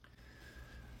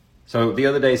So the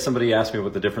other day, somebody asked me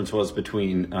what the difference was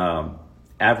between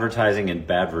advertising and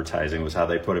badvertising, was how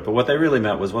they put it. But what they really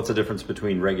meant was, what's the difference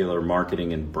between regular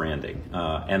marketing and branding?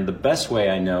 And the best way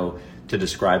I know to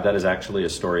describe that is actually a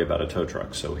story about a tow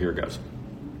truck. So here goes.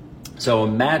 So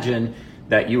imagine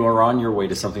that you are on your way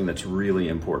to something that's really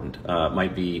important. It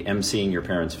might be emceeing your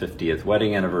parents' 50th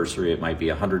wedding anniversary. It might be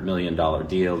a $100 million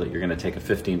deal that you're going to take a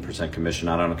 15% commission.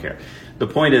 I don't care. The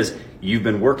point is, you've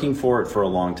been working for it for a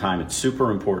long time. It's super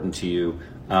important to you,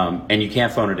 and you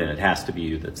can't phone it in. It has to be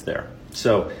you that's there.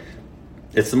 So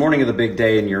it's the morning of the big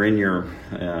day, and you're in your,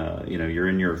 you're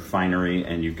in your finery,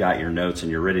 and you've got your notes,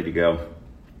 and you're ready to go.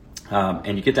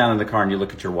 And you get down in the car and you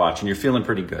look at your watch and you're feeling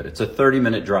pretty good. It's a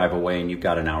 30-minute drive away and you've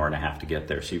got an hour and a half to get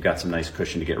there. So you've got some nice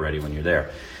cushion to get ready when you're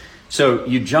there. So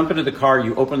you jump into the car,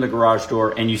 you open the garage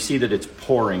door, and you see that it's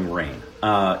pouring rain.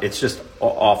 It's just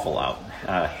awful out,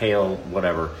 hail,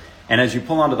 whatever. And as you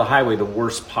pull onto the highway, the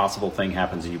worst possible thing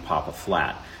happens and you pop a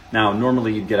flat. Now,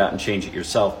 normally you'd get out and change it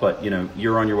yourself, but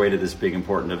you're on your way to this big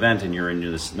important event and you're in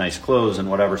this nice clothes and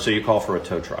whatever, so you call for a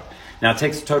tow truck. Now, it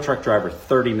takes a tow truck driver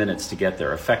 30 minutes to get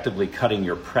there, effectively cutting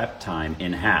your prep time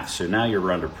in half. So now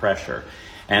you're under pressure.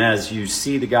 And as you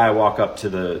see the guy walk up to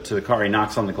the car, he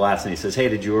knocks on the glass and he says, "Hey,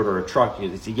 did you order a truck?"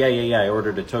 You say, yeah, I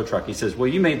ordered a tow truck. He says, "Well,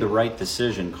 you made the right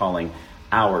decision calling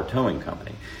our towing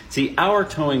company." See, our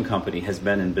towing company has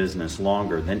been in business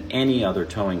longer than any other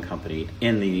towing company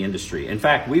in the industry. In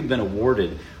fact, we've been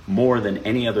awarded more than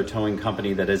any other towing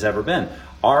company that has ever been.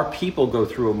 Our people go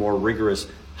through a more rigorous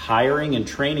hiring and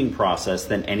training process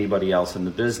than anybody else in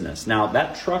the business. Now,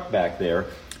 that truck back there,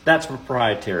 that's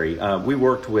proprietary. We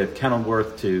worked with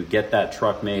Kenilworth to get that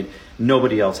truck made.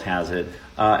 Nobody else has it.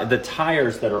 The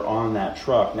tires that are on that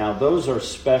truck, now those are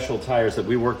special tires that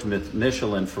we worked with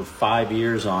Michelin for 5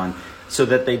 years on, so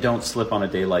that they don't slip on a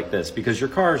day like this, because your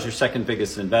car is your second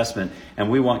biggest investment, and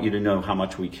we want you to know how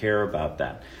much we care about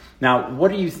that. Now,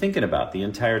 what are you thinking about the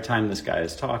entire time this guy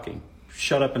is talking?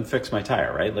 Shut up and fix my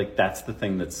tire, right? Like, that's the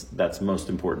thing that's most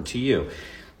important to you.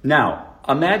 Now,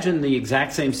 imagine the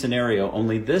exact same scenario,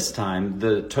 only this time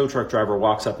the tow truck driver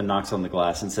walks up and knocks on the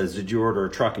glass and says, "Did you order a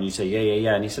truck?" And you say,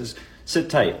 yeah. And he says, "Sit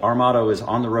tight. Our motto is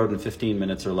on the road in 15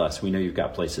 minutes or less. We know you've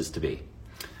got places to be."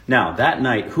 Now, that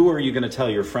night, who are you going to tell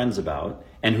your friends about,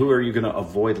 and who are you going to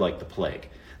avoid like the plague?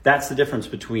 That's the difference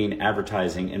between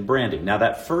advertising and branding. Now,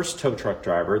 that first tow truck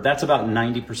driver, that's about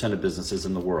 90% of businesses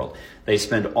in the world. They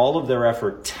spend all of their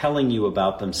effort telling you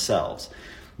about themselves.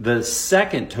 The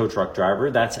second tow truck driver,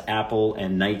 that's Apple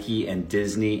and Nike and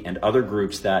Disney and other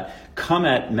groups that come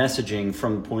at messaging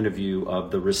from the point of view of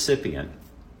the recipient.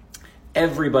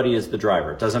 Everybody is the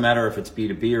driver. It doesn't matter if it's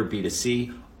B2B or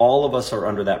B2C. All of us are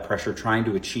under that pressure trying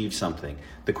to achieve something.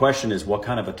 The question is, what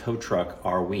kind of a tow truck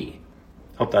are we?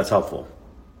 Hope that's helpful.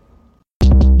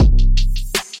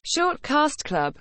 Shortcast Club.